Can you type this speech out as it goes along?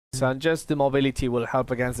And just the mobility will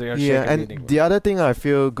help against the Yeah, and the other thing I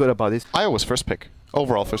feel good about this. Io was first pick.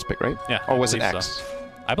 Overall first pick, right? Yeah. Or was it I believe X? So.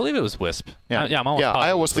 I believe it was Wisp. Yeah, I'm almost positive.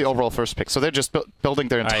 Io was the overall first pick. So they're just building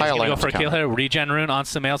their entire lineup. lineup. Go for a kill here. Regen rune on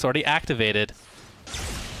Sumail's already activated.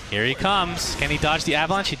 Here he comes. Can he dodge the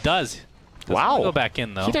avalanche? He does. Wow. Go back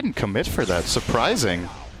in though. He didn't commit for that. Surprising.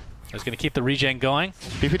 He's going to keep the regen going.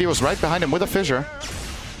 BPD was right behind him with a fissure.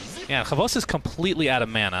 Yeah, Khavos is completely out of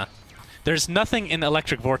mana. There's nothing in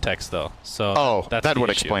Electric Vortex though, so that's that the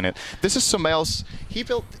would issue. explain it. This is Sumail's. He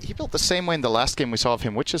built the same way in the last game we saw of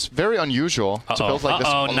him, which is very unusual to build like this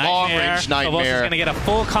long-range nightmare. Khavos is going to get a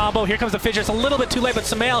full combo. Here comes the fissure. It's a little bit too late, but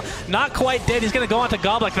Sumail not quite dead. He's going to go on to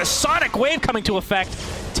Goblik. The Sonic Wave coming to effect,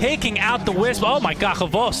 taking out the Wisp. Oh my god,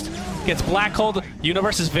 Khavos gets black holed.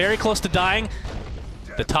 Universe is very close to dying.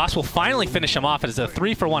 The toss will finally finish him off. It is a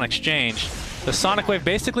 3-for-1 exchange. The Sonic Wave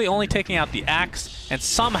basically only taking out the Axe, and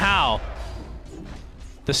somehow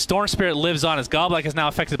the Storm Spirit lives on as Goblik is now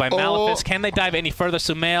affected by Malefice. Can they dive any further?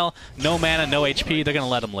 Sumail, no mana, no HP. They're going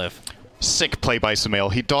to let him live. Sick play by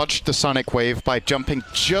Sumail. He dodged the Sonic Wave by jumping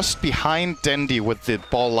just behind Dendi with the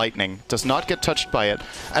Ball Lightning. Does not get touched by it.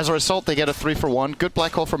 As a result, they get a 3-for-1. Good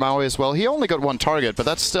Black Hole from Maui as well. He only got one target, but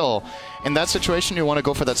that's still... In that situation, you want to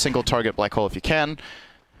go for that single target Black Hole if you can.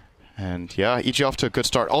 And yeah, EG off to a good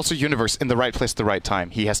start. Also Universe in the right place at the right time.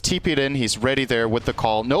 He has TP'd in, he's ready there with the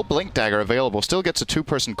call. No Blink Dagger available. Still gets a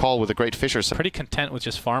 2-person call with a great Fissure. Pretty content with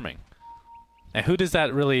just farming. And who does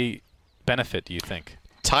that really benefit, do you think?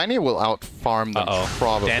 Tiny will out-farm them,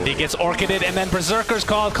 probably. Dendi gets Orchided, and then Berserker's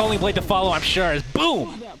call, Calling Blade to follow, I'm sure, is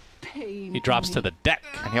boom! He drops to the deck.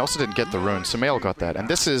 And he also didn't get the rune. Sumail got that. And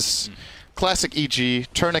this is classic EG.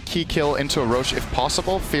 Turn a key kill into a Roche if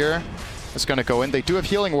possible. Fear is going to go in. They do have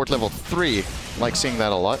Healing Ward level 3. Like seeing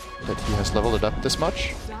that a lot, that he has leveled it up this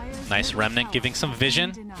much. Nice Remnant giving some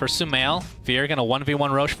vision for Sumail. Fear going to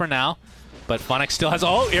 1v1 Roche for now. But Funix still has...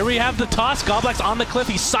 Oh, here we have the toss. Goblik's on the cliff.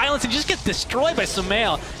 He's silenced and just gets destroyed by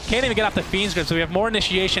Sumail. Can't even get off the Fiend's Grip, so we have more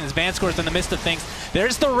initiation as Vanscore's in the midst of things.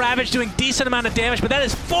 There's the Ravage doing decent amount of damage, but that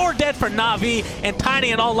is 4 dead for Na'Vi, and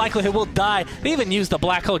Tiny in all likelihood will die. They even used the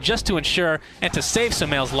Black Hole just to ensure and to save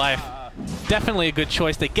Sumail's life. Definitely a good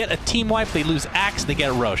choice. They get a team wipe, they lose Axe, they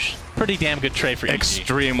get Roche. Pretty damn good trade for EG.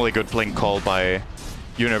 Extremely good Blink call by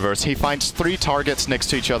Universe. He finds 3 targets next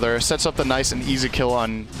to each other, sets up the nice and easy kill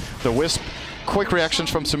on the Wisp. Quick reactions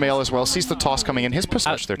from Sumail as well. Sees the toss coming in. His push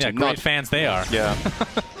their team. Great fans they are. Yeah.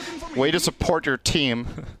 Way to support your team.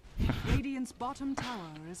 Radiant's bottom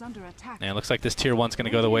tower is under attack. And it looks like this tier 1's going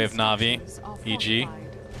to go the way of Na'Vi. EG.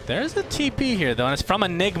 There's a TP here, though, and it's from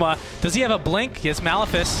Enigma. Does he have a blink? He has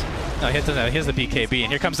Malefice. No, he doesn't have. He has the BKB.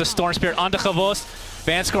 And here comes the Storm Spirit onto Khavos.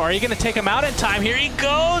 Vanscore, are you going to take him out in time? Here he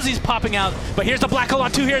goes. He's popping out. But here's the Black Hole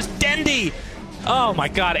on 2. Here's Dendi. Oh my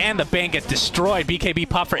god, and the Bane gets destroyed. BKB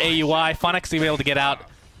pop for AUI. Funix to be able to get out.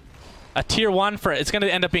 A tier 1 for... It's going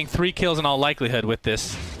to end up being 3 kills in all likelihood with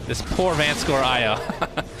this poor Vanscore Io.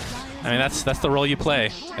 I mean, that's the role you play.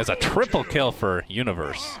 As a triple kill for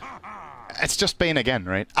Universe. It's just Bane again,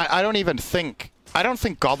 right? I don't think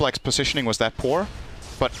Goblik's positioning was that poor,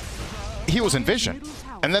 but he was in vision.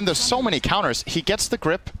 And then there's so many counters. He gets the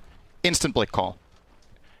grip, instant Blink call.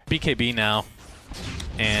 BKB now.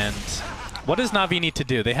 And what does Na'Vi need to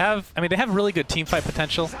do? They have really good teamfight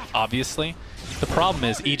potential, obviously. The problem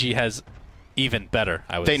is EG has even better,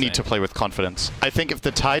 I would say. They need to play with confidence. I think if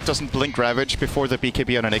the Tide doesn't Blink Ravage before the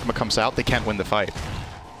BKB on Enigma comes out, they can't win the fight.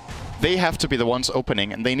 They have to be the ones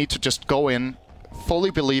opening, and they need to just go in, fully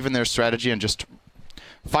believe in their strategy, and just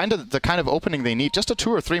find the kind of opening they need. Just a 2-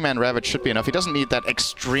 or 3-man Ravage should be enough. He doesn't need that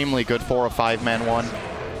extremely good 4- or 5-man one.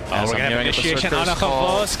 Oh, we're going to have initiation on a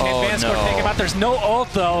Khavos. Can Vanscore take him out? There's no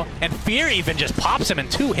ult, though, and Fear even just pops him in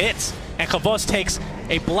 2 hits. And Khavos takes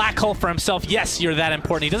a Black Hole for himself. Yes, you're that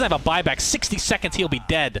important. He doesn't have a buyback. 60 seconds, he'll be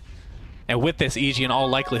dead. And with this, EG in all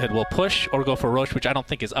likelihood will push or go for Roche, which I don't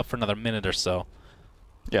think is up for another minute or so.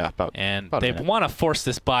 Yeah, about they want to force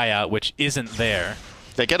this buyout, which isn't there.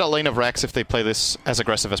 They get a lane of Rax if they play this as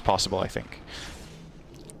aggressive as possible, I think.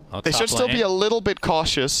 They should still be a little bit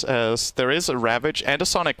cautious, as there is a Ravage and a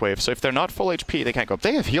Sonic Wave, so if they're not full HP, they can't go up.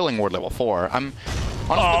 They have Healing Ward level 4.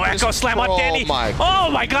 Oh, Echo Slam on Dendi!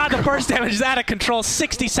 Oh my god, the burst damage is out of control.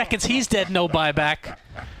 60 seconds, he's dead, no buyback.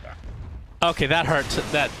 Okay, that hurt.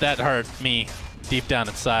 That hurt me deep down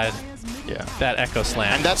inside. Yeah. That Echo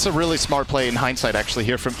Slam. And that's a really smart play in hindsight, actually,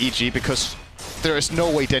 here from EG, because there is no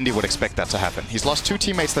way Dendi would expect that to happen. He's lost 2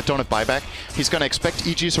 teammates that don't have buyback. He's going to expect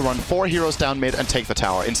EG to run 4 heroes down mid and take the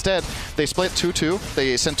tower. Instead, they split 2-2.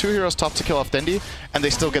 They send 2 heroes top to kill off Dendi, and they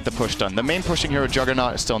still get the push done. The main pushing hero,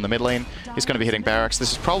 Juggernaut, is still in the mid lane. He's going to be hitting barracks.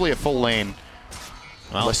 This is probably a full lane,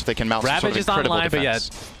 unless if they can mount Ravage some sort of is online, defense.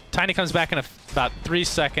 but yeah, Tiny comes back in about 3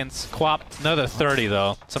 seconds. Quap, another 30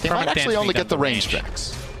 though. Some They might permanent actually damage only being get the done range to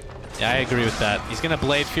checks. Yeah, I agree with that. He's going to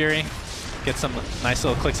Blade Fury, get some nice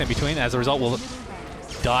little clicks in between. As a result, we'll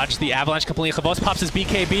dodge the Avalanche completely. Khavos pops his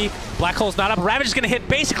BKB. Black Hole's not up. Ravage is going to hit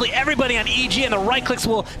basically everybody on EG, and the right clicks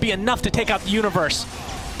will be enough to take out the Universe.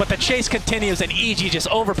 But the chase continues, and EG just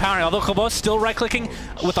overpowering. Although Khavos still right-clicking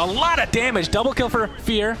with a lot of damage. Double kill for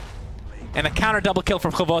Fear, and a counter double kill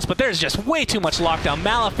from Khavos, but there's just way too much lockdown.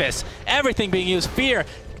 Malefice, everything being used. Fear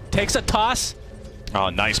takes a toss. Oh,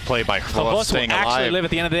 nice play by Khavos Khavos will staying actually alive. live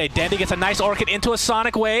at the end of the day. Dendi gets a nice Orchid into a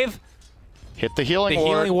Sonic Wave. Hit the healing The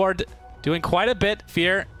ward. healing ward doing quite a bit.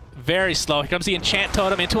 Fear very slow. Here comes the Enchant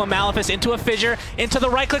Totem into a Malefice, into a Fissure, into the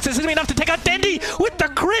right clicks. This is going to be enough to take out Dendi with the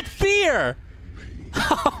crit Fear.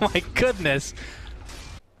 Oh my goodness.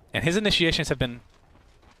 And his initiations have been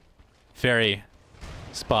very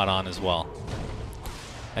spot on as well.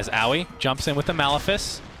 As Aoi jumps in with the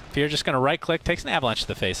Malefice. Fear just going to right click, takes an Avalanche to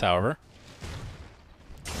the face, however.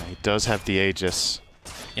 He does have the Aegis.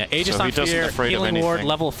 Yeah, Aegis So on he doesn't Fear, afraid of healing ward, anything.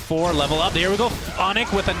 level 4, level up. Here we go,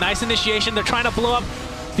 Onic with a nice initiation. They're trying to blow up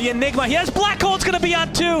the Enigma. He has Black Hole, it's going to be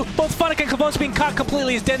on 2. Both Funnick and Khavos being caught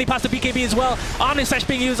completely as Dendi pops the BKB as well. Omnislash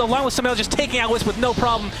being used along with Sumail just taking out Wisp with no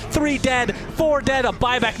problem. 3 dead, 4 dead, a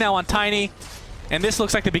buyback now on Tiny. And this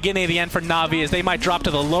looks like the beginning of the end for Na'Vi as they might drop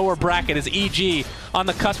to the lower bracket as EG on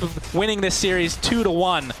the cusp of winning this series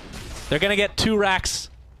 2-1. They're going to get 2 racks.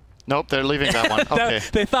 Nope, they're leaving that one. Okay.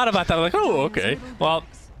 They thought about that. Like, oh, okay. Well,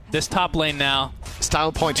 this top lane now.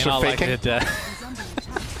 Style points In for all faking. likelihood,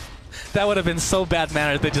 that would have been so bad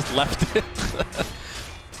mannered if they just left it.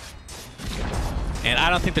 And I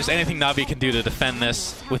don't think there's anything Na'Vi can do to defend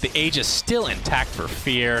this with the Aegis still intact for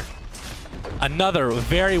Fear. Another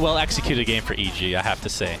very well executed game for EG, I have to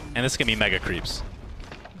say. And this is going to be mega creeps.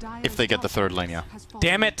 If they get the third lane, yeah.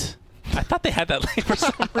 Damn it. I thought they had that lane for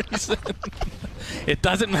some reason. It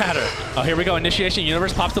doesn't matter. Oh, here we go. Initiation.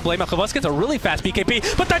 Universe pops the blame. Khavos gets a really fast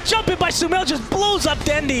BKB, but that jump in by Sumail just blows up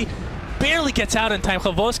Dendi. Barely gets out in time.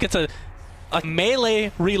 Khavos gets a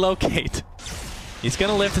melee relocate. He's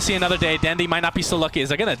going to live to see another day. Dendi might not be so lucky. Is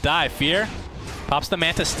they going to die? Fear pops the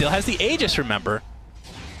Manta. Still has the Aegis, remember.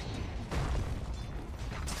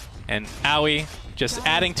 And Aoi just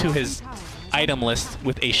adding to his item list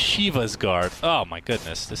with a Shiva's Guard. Oh my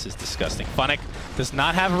goodness, this is disgusting. Funnick does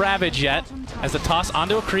not have Ravage yet. As the toss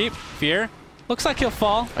onto a creep. Fear looks like he'll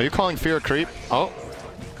fall. Are you calling Fear a creep? Oh.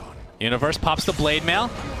 Universe pops the Blade Mail.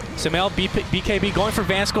 Sumail BKB going for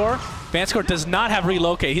Vanscore. Vanscore does not have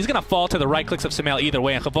relocate. He's going to fall to the right clicks of Sumail either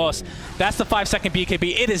way. And Khavos, that's the 5-second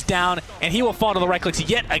BKB. It is down, and he will fall to the right clicks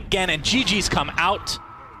yet again. And GG's come out.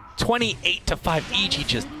 28-5. EG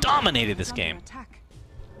just dominated this game.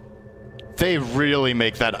 They really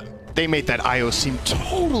make that. They made that IO seem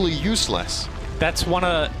totally useless. That's one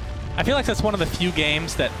of. I feel like that's one of the few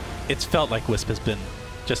games that it's felt like Wisp has been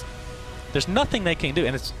just. There's nothing they can do,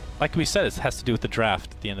 and it's like we said, it has to do with the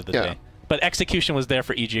draft at the end of the day. But execution was there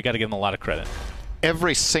for EG. You got to give them a lot of credit.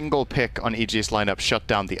 Every single pick on EG's lineup shut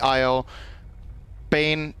down the IO.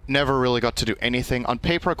 Bane never really got to do anything. On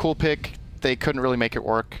paper, a cool pick. They couldn't really make it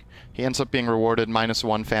work. He ends up being rewarded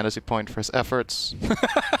 -1 fantasy point for his efforts.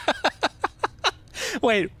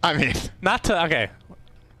 Wait, I mean, not to. Okay.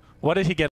 What did he get?